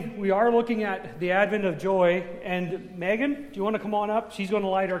we are looking at the advent of joy. And Megan, do you want to come on up? She's going to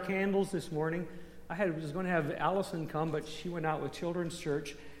light our candles this morning. Was going to have Allison come, but she went out with Children's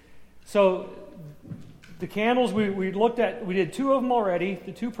Church. So the candles we looked at, we did two of them already.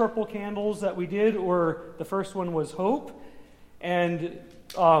 The two purple candles that we did were, the first one was hope, and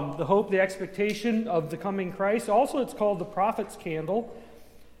the hope, the expectation of the coming Christ. Also, it's called the prophet's candle.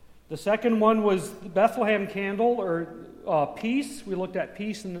 The second one was the Bethlehem candle, or peace. We looked at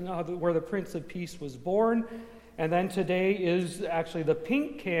peace and where the Prince of Peace was born. And then today is actually the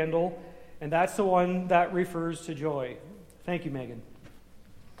pink candle, and that's the one that refers to joy. Thank you, Megan.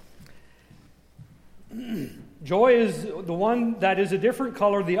 Joy is the one that is a different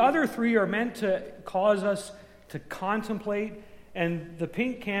color. The other three are meant to cause us to contemplate. And the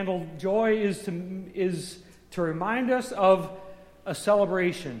pink candle, joy, is to remind us of a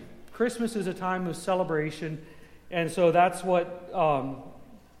celebration. Christmas is a time of celebration. And so that's what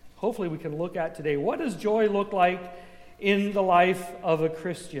hopefully we can look at today. What does joy look like in the life of a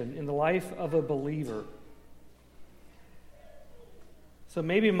Christian, in the life of a believer? So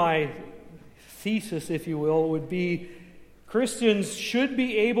maybe my thesis, if you will, would be Christians should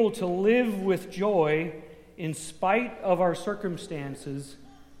be able to live with joy in spite of our circumstances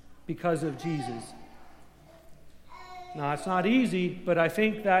because of Jesus. Now, it's not easy, but I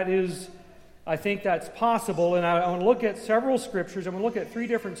think that's possible, and I want to look at several scriptures. I'm going to look at 3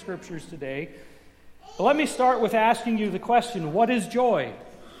 different scriptures today. But let me start with asking you the question, what is joy?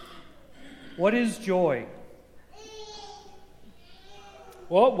 What is joy?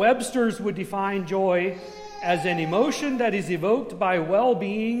 Well, Webster's would define joy as an emotion that is evoked by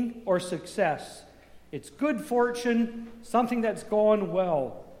well-being or success. It's good fortune, something that's gone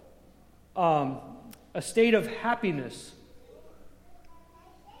well, a state of happiness,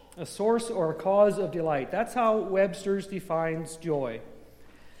 a source or a cause of delight. That's how Webster's defines joy.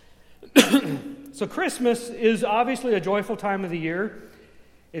 So Christmas is obviously a joyful time of the year.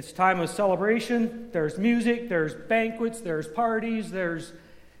 It's time of celebration. There's music, there's banquets, there's parties, there's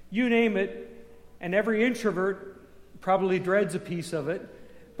you name it. And every introvert probably dreads a piece of it.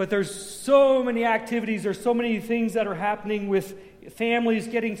 But there's so many activities, there's so many things that are happening with families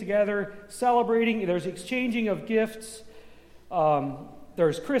getting together, celebrating. There's exchanging of gifts.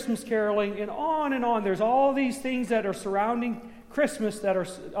 There's Christmas caroling, and on and on. There's all these things that are surrounding Christmas that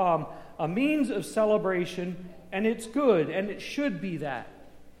are a means of celebration, and it's good, and it should be that.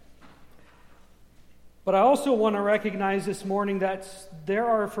 But I also want to recognize this morning that there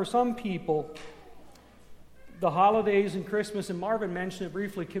are, for some people, the holidays and Christmas, and Marvin mentioned it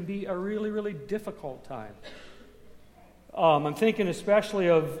briefly, can be a really, really difficult time. I'm thinking especially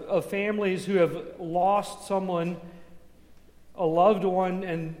of families who have lost someone, a loved one,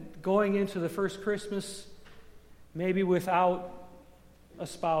 and going into the first Christmas maybe without a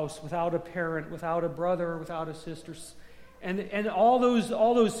spouse, without a parent, without a brother, without a sister, and all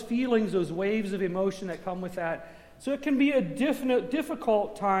those feelings, those waves of emotion that come with that. So it can be a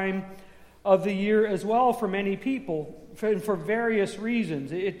difficult time of the year as well for many people, for various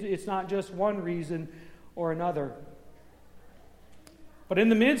reasons. It's not just one reason or another. But in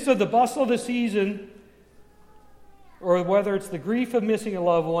the midst of the bustle of the season, or whether it's the grief of missing a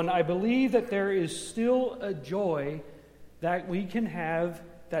loved one, I believe that there is still a joy that we can have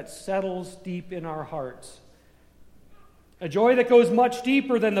that settles deep in our hearts. A joy that goes much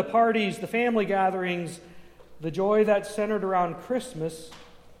deeper than the parties, the family gatherings. The joy that's centered around Christmas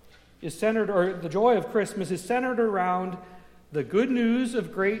the joy of Christmas is centered around the good news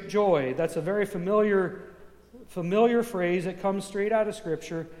of great joy. That's a very familiar phrase that comes straight out of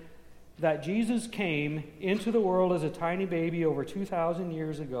Scripture, that Jesus came into the world as a tiny baby over 2,000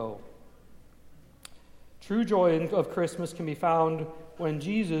 years ago. True joy of Christmas can be found when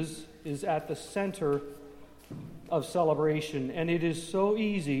Jesus is at the center of celebration. And it is so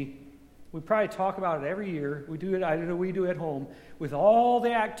easy. We probably talk about it every year. We do it, I know we do at home. With all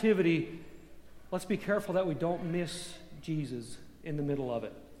the activity, let's be careful that we don't miss Jesus in the middle of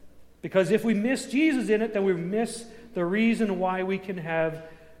it. Because if we miss Jesus in it, then we miss the reason why we can have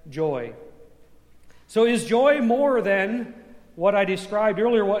joy. So is joy more than what I described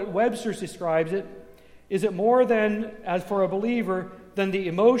earlier, what Webster describes it? Is it more than, as for a believer, than the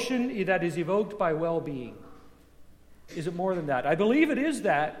emotion that is evoked by well-being? Is it more than that? I believe it is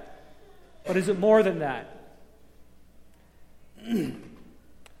that, but is it more than that?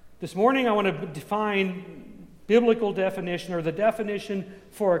 This morning I want to define biblical definition, or the definition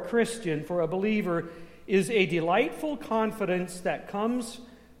for a Christian, for a believer, is a delightful confidence that comes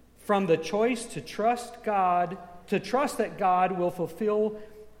from the choice to trust that God will fulfill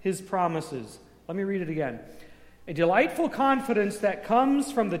His promises. Let me read it again. A delightful confidence that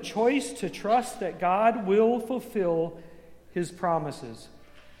comes from the choice to trust that God will fulfill His promises.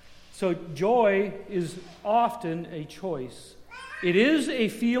 So joy is often a choice. It is a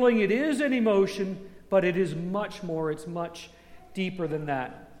feeling, it is an emotion, but it is much more, it's much deeper than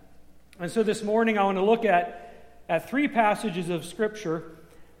that. And so this morning I want to look at three passages of Scripture,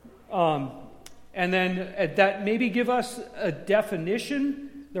 and then that maybe give us a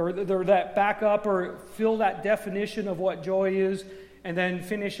definition, or that back up or fill that definition of what joy is, and then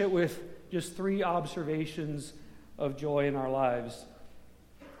finish it with just three observations of joy in our lives.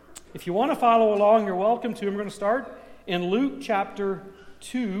 If you want to follow along, you're welcome to. I'm going to start in Luke chapter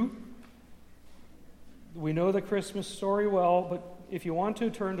 2. We know the Christmas story well, but if you want to,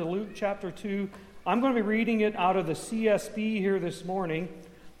 turn to Luke chapter 2. I'm going to be reading it out of the CSB here this morning.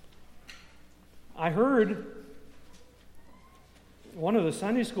 I heard one of the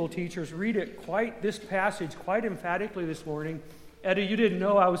Sunday school teachers read this passage quite emphatically this morning. Eddie, you didn't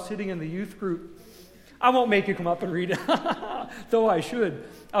know I was sitting in the youth group. I won't make you come up and read it, though I should.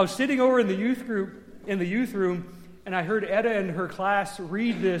 I was sitting over in the youth group, in the youth room, and I heard Etta and her class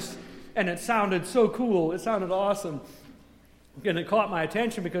read this, and it sounded so cool. It sounded awesome. And it caught my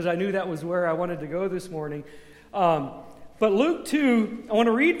attention because I knew that was where I wanted to go this morning. But Luke 2, I want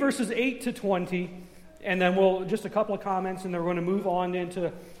to read verses 8 to 20, and then just a couple of comments, and then we're going to move on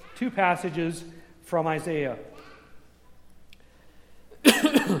into two passages from Isaiah.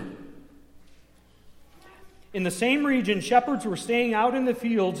 In the same region, shepherds were staying out in the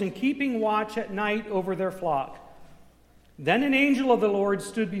fields and keeping watch at night over their flock. Then an angel of the Lord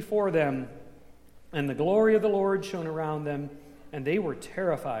stood before them, and the glory of the Lord shone around them, and they were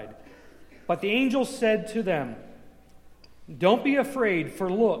terrified. But the angel said to them, "Don't be afraid, for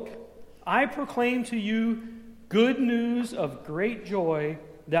look, I proclaim to you good news of great joy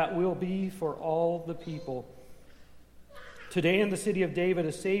that will be for all the people. Today in the city of David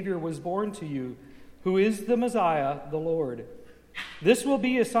a Savior was born to you, who is the Messiah, the Lord. This will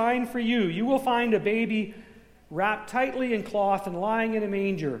be a sign for you. You will find a baby wrapped tightly in cloth and lying in a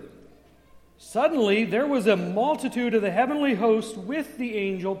manger." Suddenly there was a multitude of the heavenly host with the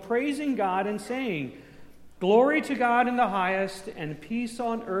angel, praising God and saying, "Glory to God in the highest, and peace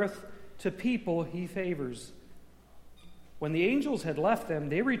on earth to people He favors." When the angels had left them,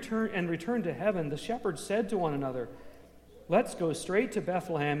 they returned to heaven. The shepherds said to one another, "Let's go straight to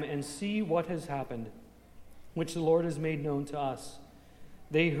Bethlehem and see what has happened, which the Lord has made known to us."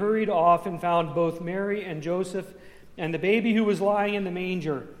 They hurried off and found both Mary and Joseph and the baby who was lying in the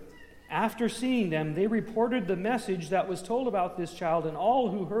manger. After seeing them, they reported the message that was told about this child, and all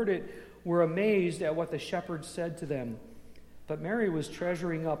who heard it were amazed at what the shepherds said to them. But Mary was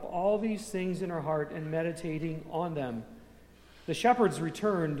treasuring up all these things in her heart and meditating on them. The shepherds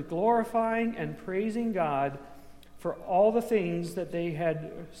returned, glorifying and praising God for all the things that they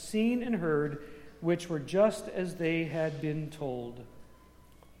had seen and heard, which were just as they had been told.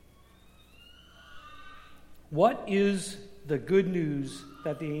 What is the good news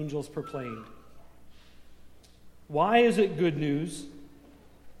that the angels proclaimed? Why is it good news?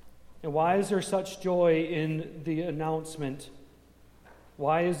 And why is there such joy in the announcement?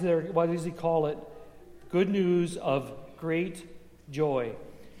 Why does he call it good news of great joy?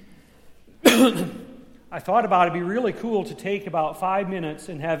 I thought about it'd be really cool to take about 5 minutes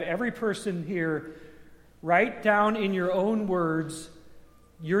and have every person here write down in your own words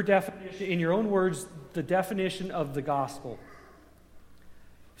the definition of the gospel.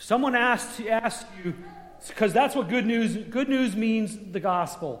 If someone asks you, because that's what good news means, the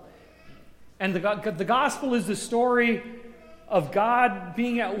gospel. And the gospel is the story of God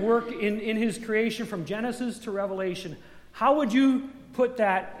being at work in His creation from Genesis to Revelation. How would you put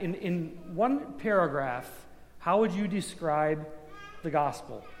that in one paragraph? How would you describe the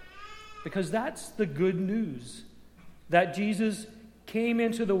gospel? Because that's the good news, that Jesus came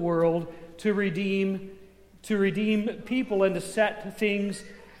into the world to redeem people and to set things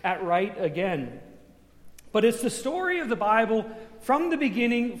at right again. But it's the story of the Bible from the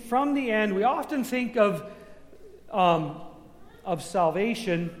beginning, from the end. We often think of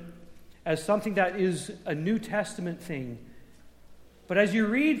salvation as something that is a New Testament thing. But as you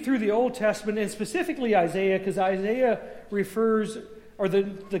read through the Old Testament, and specifically Isaiah, because Isaiah refers, or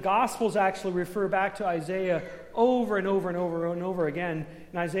the Gospels actually refer back to Isaiah over and over and over and over again.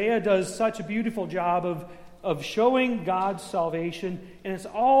 And Isaiah does such a beautiful job of showing God's salvation, and it's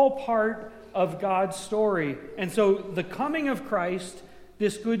all part of God's story. And so the coming of Christ,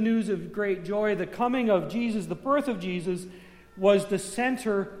 this good news of great joy, the coming of Jesus, the birth of Jesus, was the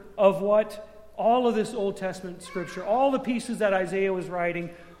center of what all of this Old Testament scripture, all the pieces that Isaiah was writing,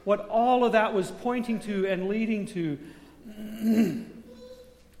 what all of that was pointing to and leading to.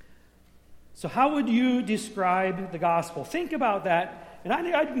 So how would you describe the gospel? Think about that, and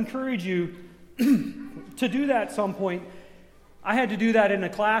I'd encourage you to do that at some point. I had to do that in a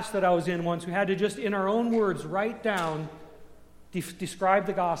class that I was in once. We had to just, in our own words, write down, describe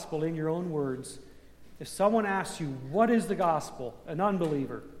the gospel in your own words. If someone asks you, what is the gospel? An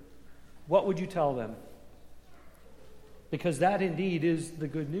unbeliever, what would you tell them? Because that indeed is the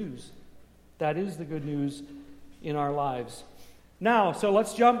good news. That is the good news in our lives. Now, so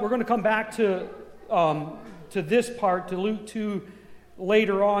let's jump. We're going to come back to this part, to Luke 2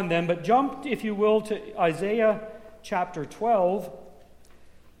 later on then. But jump, if you will, to Isaiah chapter 12.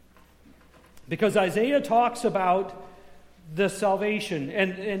 Because Isaiah talks about the salvation.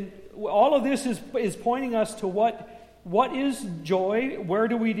 And all of this is pointing us to what is joy? Where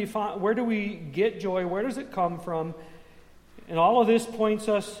do we get joy? Where does it come from? And all of this points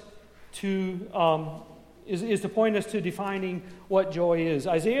us to is to point us to defining what joy is.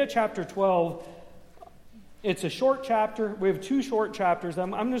 Isaiah chapter 12, it's a short chapter. We have 2 short chapters.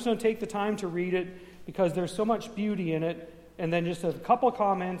 I'm just going to take the time to read it because there's so much beauty in it. And then just a couple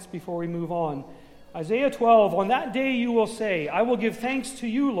comments before we move on. Isaiah 12, on that day you will say, I will give thanks to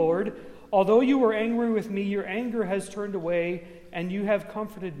you, Lord. Although you were angry with me, your anger has turned away, and you have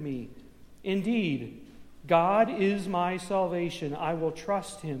comforted me. Indeed, God is my salvation. I will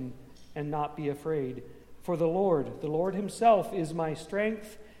trust him and not be afraid. For the Lord himself is my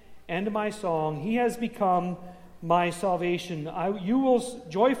strength and my song. He has become my salvation. You will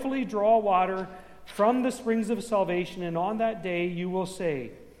joyfully draw water from the springs of salvation, and on that day you will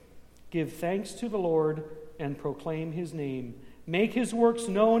say, give thanks to the Lord and proclaim his name. Make his works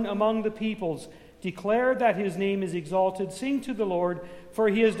known among the peoples. Declare that his name is exalted. Sing to the Lord, for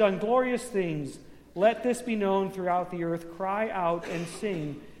he has done glorious things. Let this be known throughout the earth. Cry out and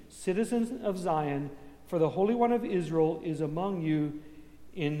sing, citizens of Zion, for the Holy One of Israel is among you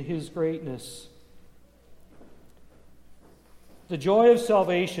in his greatness. The joy of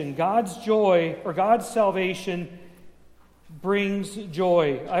salvation. God's joy, or God's salvation, brings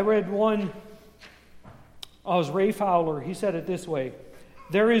joy. I read one, it was Ray Fowler. He said it this way: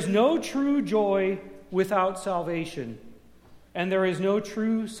 there is no true joy without salvation, and there is no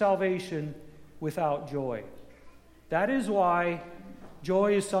true salvation without joy. That is why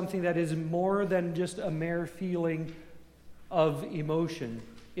joy is something that is more than just a mere feeling of emotion.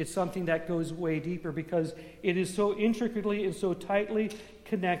 It's something that goes way deeper because it is so intricately and so tightly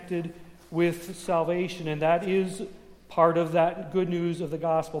connected with salvation, and that is part of that good news of the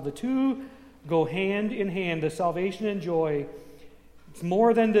gospel. The two go hand in hand, the salvation and joy. It's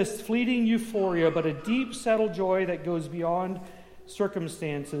more than this fleeting euphoria, but a deep, settled joy that goes beyond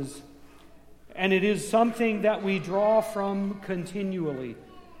circumstances. And it is something that we draw from continually.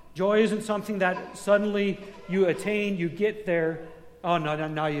 Joy isn't something that suddenly you attain, you get there, oh, no,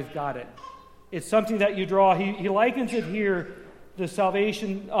 now you've got it. It's something that you draw. He likens it here, the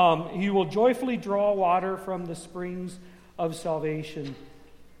salvation. He will joyfully draw water from the springs of salvation.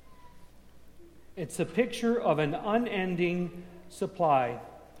 It's a picture of an unending supply.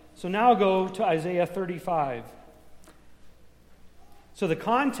 So now go to Isaiah 35. So the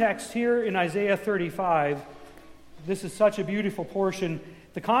context here in Isaiah 35, this is such a beautiful portion.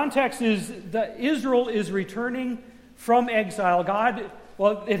 The context is that Israel is returning from exile.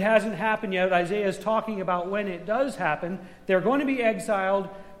 Well, it hasn't happened yet. Isaiah is talking about when it does happen. They're going to be exiled,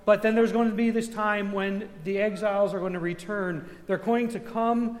 but then there's going to be this time when the exiles are going to return. They're going to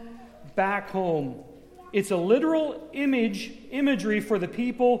come back home. It's a literal imagery for the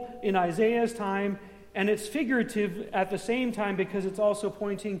people in Isaiah's time, and it's figurative at the same time because it's also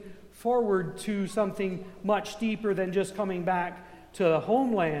pointing forward to something much deeper than just coming back to the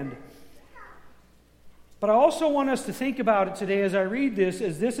homeland. But I also want us to think about it today as I read this,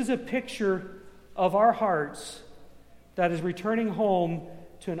 as this is a picture of our hearts that is returning home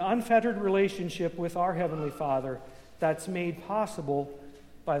to an unfettered relationship with our Heavenly Father that's made possible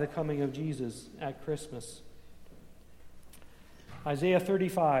by the coming of Jesus at Christmas. Isaiah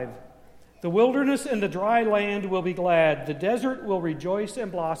 35. The wilderness and the dry land will be glad. The desert will rejoice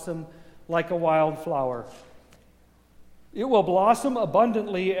and blossom like a wild flower. It will blossom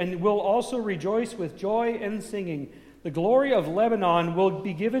abundantly and will also rejoice with joy and singing. The glory of Lebanon will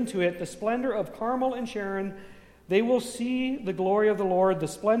be given to it, the splendor of Carmel and Sharon. They will see the glory of the Lord, the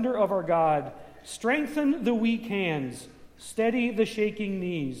splendor of our God. Strengthen the weak hands, steady the shaking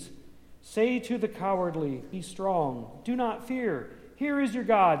knees. Say to the cowardly, be strong, do not fear. Here is your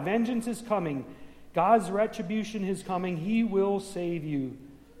God, vengeance is coming. God's retribution is coming, he will save you.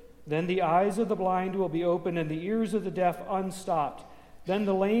 Then the eyes of the blind will be opened and the ears of the deaf unstopped. Then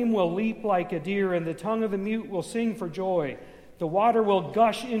the lame will leap like a deer, and the tongue of the mute will sing for joy. The water will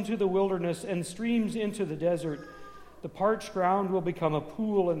gush into the wilderness and streams into the desert. The parched ground will become a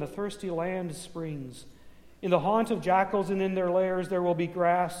pool, and the thirsty land springs. In the haunt of jackals and in their lairs there will be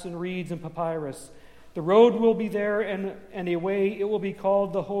grass and reeds and papyrus. The road will be there, and a way, it will be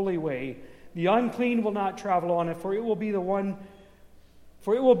called the Holy Way. The unclean will not travel on it, for it will be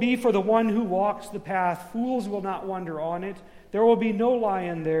for the one who walks the path. Fools will not wander on it. There will be no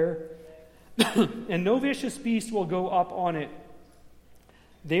lion there, and no vicious beast will go up on it.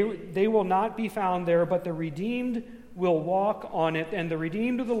 They will not be found there, but the redeemed will walk on it, and the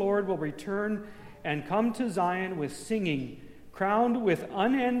redeemed of the Lord will return and come to Zion with singing, crowned with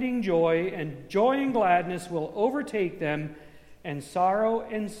unending joy, and joy and gladness will overtake them, and sorrow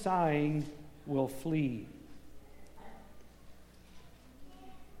and sighing will flee.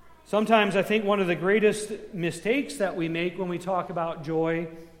 Sometimes I think one of the greatest mistakes that we make when we talk about joy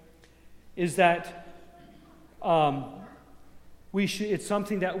is that it's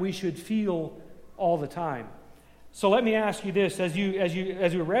something that we should feel all the time. So let me ask you this: as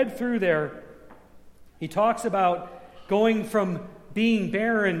you read through there, he talks about going from being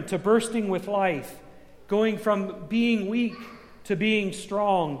barren to bursting with life, going from being weak to being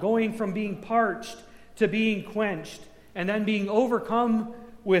strong, going from being parched to being quenched, and then being overcome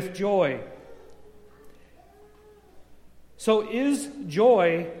with joy. So is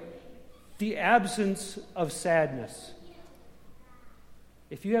joy the absence of sadness?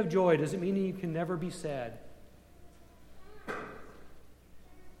 If you have joy, does it mean that you can never be sad?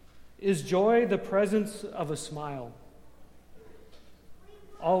 Is joy the presence of a smile?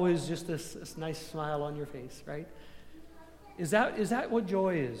 Always just this nice smile on your face, right? Is that what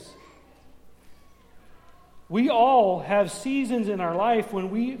joy is? We all have seasons in our life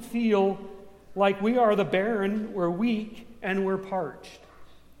when we feel like we are the barren, we're weak, and we're parched.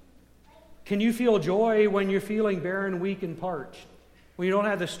 Can you feel joy when you're feeling barren, weak, and parched? When you don't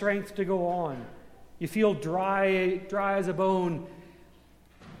have the strength to go on? You feel dry as a bone.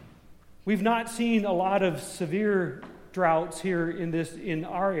 We've not seen a lot of severe droughts here in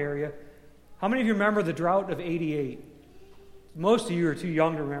our area. How many of you remember the drought of 88? Most of you are too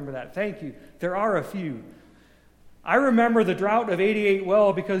young to remember that. Thank you. There are a few. I remember the drought of 88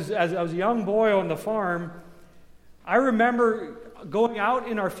 well because as I was a young boy on the farm, I remember going out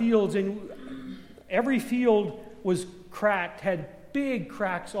in our fields, and every field was cracked, had big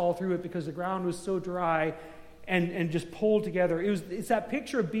cracks all through it because the ground was so dry and just pulled together. It's that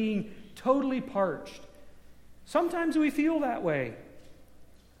picture of being totally parched. Sometimes we feel that way.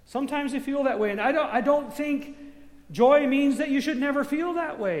 And I don't think joy means that you should never feel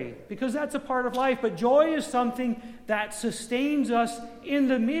that way, because that's a part of life. But joy is something that sustains us in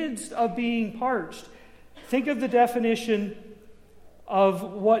the midst of being parched. Think of the definition of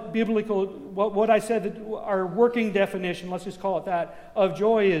what I said, that our working definition, let's just call it that, of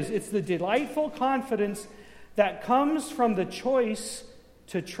joy is. It's the delightful confidence that comes from the choice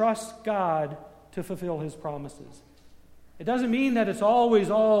to trust God to fulfill His promises. It doesn't mean that it's always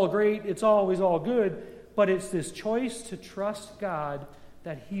all great, it's always all good, but it's this choice to trust God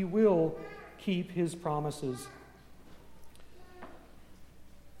that He will keep His promises.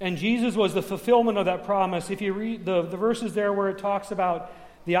 And Jesus was the fulfillment of that promise. If you read the verses there where it talks about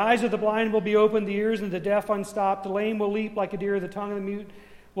the eyes of the blind will be opened, the ears of the deaf unstopped, the lame will leap like a deer, the tongue of the mute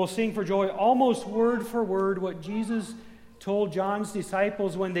will sing for joy. Almost word for word what Jesus told John's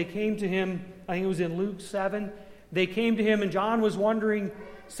disciples when they came to Him. I think it was in Luke 7. They came to Him and John was wondering,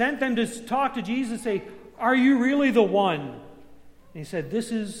 sent them to talk to Jesus, say, "Are you really the one?" And He said,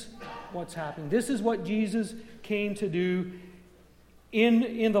 this is what's happening. This is what Jesus came to do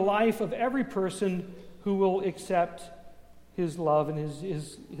in the life of every person who will accept His love and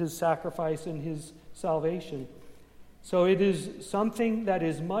His sacrifice and His salvation. So it is something that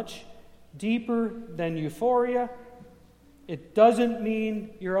is much deeper than euphoria. It doesn't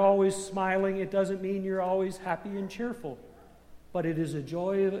mean you're always smiling. It doesn't mean you're always happy and cheerful. But it is a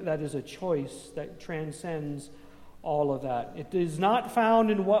joy that is a choice that transcends all of that. It is not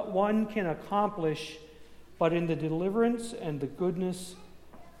found in what one can accomplish, but in the deliverance and the goodness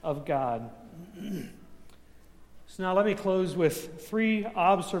of God. So now let me close with 3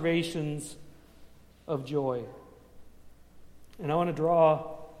 observations of joy. And I want to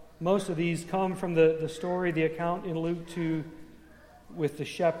draw, most of these come from the story, the account in Luke 2 with the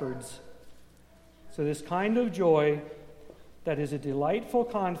shepherds. So this kind of joy that is a delightful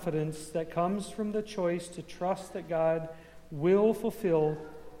confidence that comes from the choice to trust that God will fulfill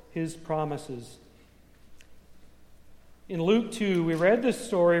His promises. In Luke 2, we read this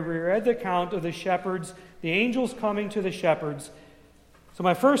story, we read the account of the shepherds, the angels coming to the shepherds, So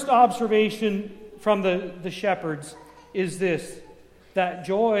my first observation from the shepherds is this, that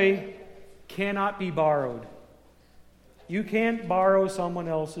joy cannot be borrowed. You can't borrow someone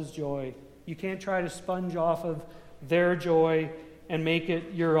else's joy. You can't try to sponge off of their joy and make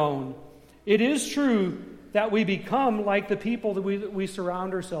it your own. It is true that we become like the people that we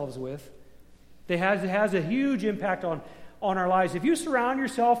surround ourselves with. It has a huge impact on our lives. If you surround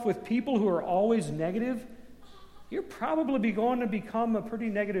yourself with people who are always negative, you're probably going to become a pretty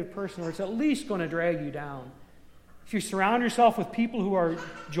negative person, or it's at least going to drag you down. If you surround yourself with people who are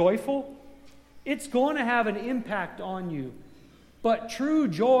joyful, it's going to have an impact on you. But true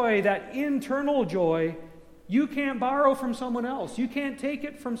joy, that internal joy, you can't borrow from someone else. You can't take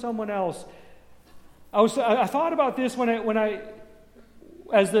it from someone else. I thought about this in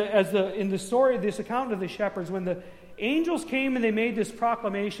the story, this account of the shepherds, when the angels came and they made this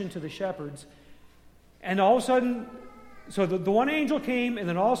proclamation to the shepherds, and all of a sudden, so the one angel came, and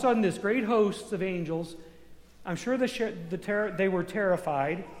then all of a sudden this great host of angels, I'm sure they were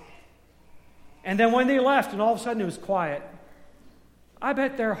terrified. And then when they left, and all of a sudden it was quiet, I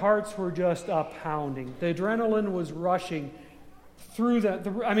bet their hearts were just pounding. The adrenaline was rushing through them.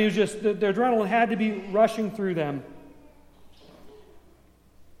 It was just, the adrenaline had to be rushing through them.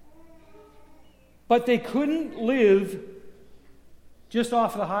 But they couldn't live just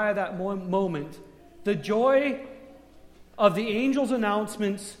off the high of that moment. The joy of the angels'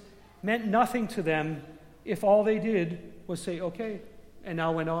 announcements meant nothing to them if all they did was say, okay, and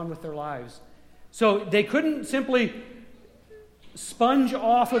now went on with their lives. So they couldn't simply sponge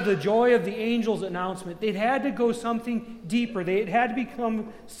off of the joy of the angels' announcement. They'd had to go something deeper. They had to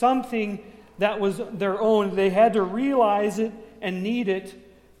become something that was their own. They had to realize it and need it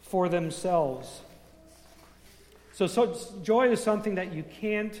for themselves. So joy is something that you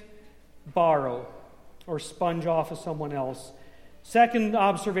can't borrow or sponge off of someone else. Second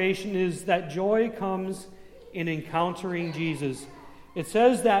observation is that joy comes in encountering Jesus. It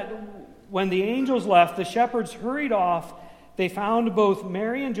says that when the angels left, the shepherds hurried off. They found both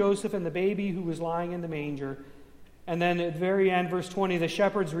Mary and Joseph and the baby who was lying in the manger. And then at the very end, verse 20, the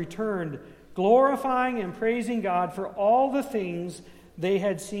shepherds returned, glorifying and praising God for all the things they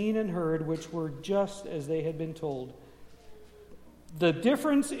had seen and heard, which were just as they had been told. The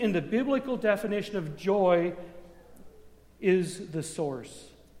difference in the biblical definition of joy is the source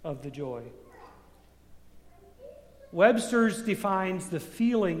of the joy. Webster's defines the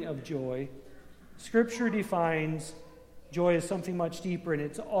feeling of joy. Scripture defines joy as something much deeper, and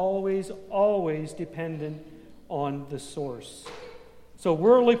it's always, always dependent on the source. So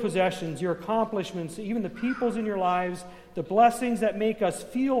worldly possessions, your accomplishments, even the peoples in your lives, the blessings that make us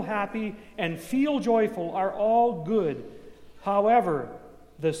feel happy and feel joyful are all good. However,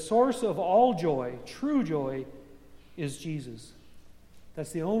 the source of all joy, true joy, is Jesus.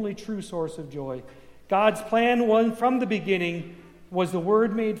 That's the only true source of joy. God's plan from the beginning was the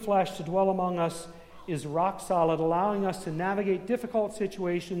Word made flesh to dwell among us is rock solid, allowing us to navigate difficult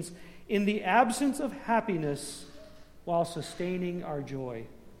situations in the absence of happiness while sustaining our joy.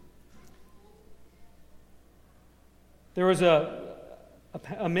 There was a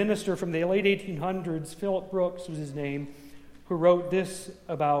minister from the late 1800s, Philip Brooks was his name, who wrote this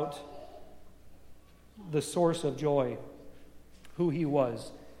about the source of joy, who he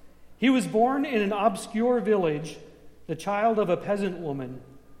was. He was born in an obscure village, the child of a peasant woman.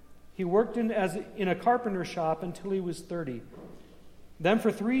 He worked in a carpenter shop until he was 30. Then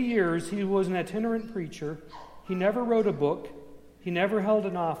for 3 years he was an itinerant preacher. He never wrote a book. He never held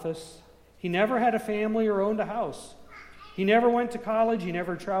an office. He never had a family or owned a house. He never went to college. He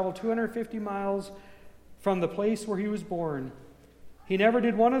never traveled 250 miles from the place where he was born. He never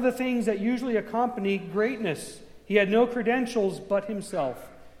did one of the things that usually accompany greatness. He had no credentials but himself.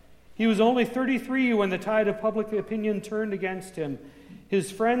 He was only 33 when the tide of public opinion turned against him.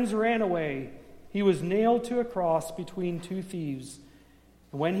 His friends ran away. He was nailed to a cross between two thieves.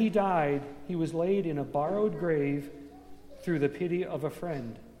 When he died, he was laid in a borrowed grave through the pity of a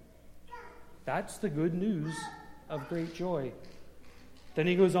friend. That's the good news of great joy. Then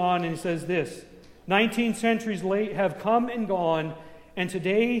he goes on and he says this, 19 centuries late have come and gone, and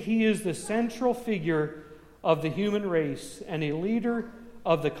today he is the central figure of the human race and a leader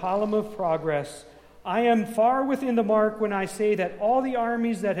of the column of progress. I am far within the mark when I say that all the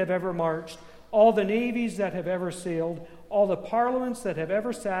armies that have ever marched, all the navies that have ever sailed, all the parliaments that have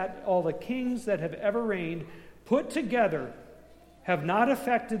ever sat, all the kings that have ever reigned, put together, have not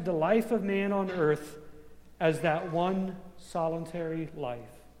affected the life of man on earth as that one solitary life.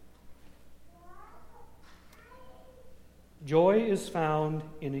 Joy is found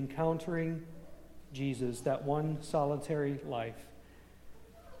in encountering Jesus, that one solitary life.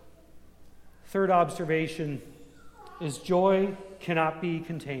 Third observation is joy cannot be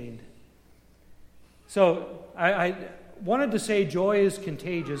contained. So I wanted to say joy is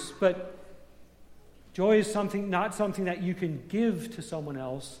contagious, but joy is not something that you can give to someone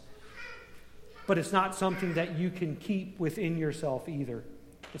else, but it's not something that you can keep within yourself either.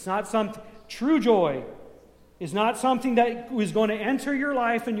 It's not something. True joy is not something that is going to enter your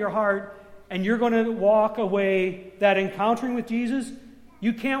life and your heart, and you're going to walk away. That encountering with Jesus,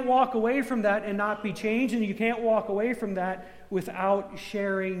 you can't walk away from that and not be changed, and you can't walk away from that without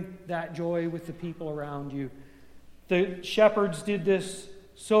sharing that joy with the people around you. The shepherds did this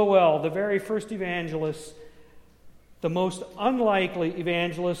so well. The very first evangelists, the most unlikely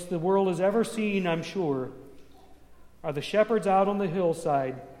evangelists the world has ever seen, I'm sure, are the shepherds out on the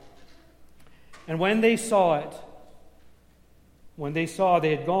hillside. And when they saw it,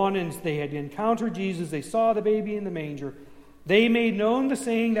 they had gone and they had encountered Jesus, they saw the baby in the manger, they made known the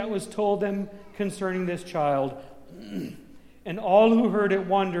saying that was told them concerning this child. And all who heard it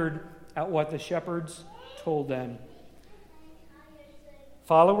wondered at what the shepherds told them.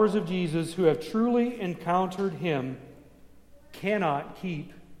 Followers of Jesus who have truly encountered him cannot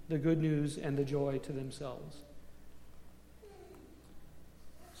keep the good news and the joy to themselves.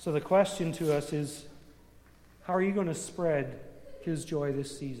 So the question to us is, how are you going to spread his joy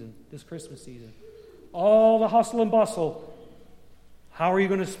this season, this Christmas season? All the hustle and bustle. How are you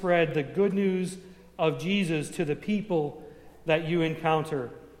going to spread the good news of Jesus to the people that you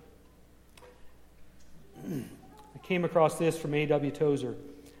encounter? I came across this from A.W. Tozer.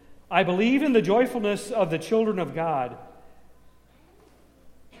 I believe in the joyfulness of the children of God.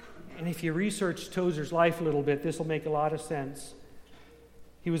 And if you research Tozer's life a little bit, this will make a lot of sense.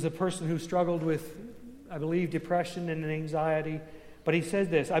 He was a person who struggled with, I believe, depression and anxiety. But he says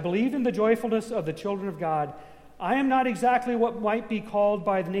this, I believe in the joyfulness of the children of God. I am not exactly what might be called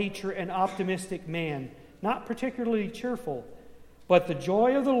by nature an optimistic man, not particularly cheerful. But the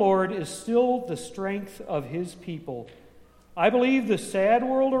joy of the Lord is still the strength of his people. I believe the sad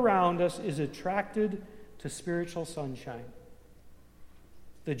world around us is attracted to spiritual sunshine.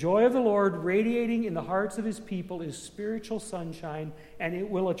 The joy of the Lord radiating in the hearts of his people is spiritual sunshine, and it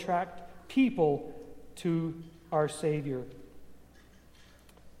will attract people to our Savior.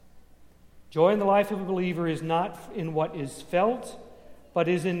 Joy in the life of a believer is not in what is felt, but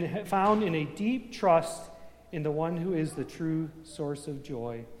is found in a deep trust in the one who is the true source of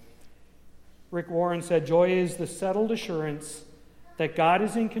joy. Rick Warren said, joy is the settled assurance that God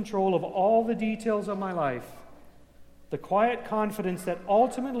is in control of all the details of my life. The quiet confidence that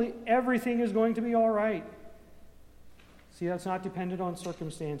ultimately everything is going to be all right. See, that's not dependent on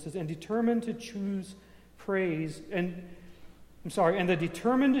circumstances, and determined to choose praise, and the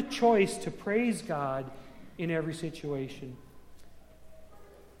determined choice to praise God in every situation.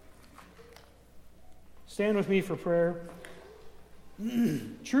 Stand with me for prayer.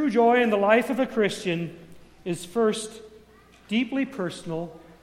 True joy in the life of a Christian is first deeply personal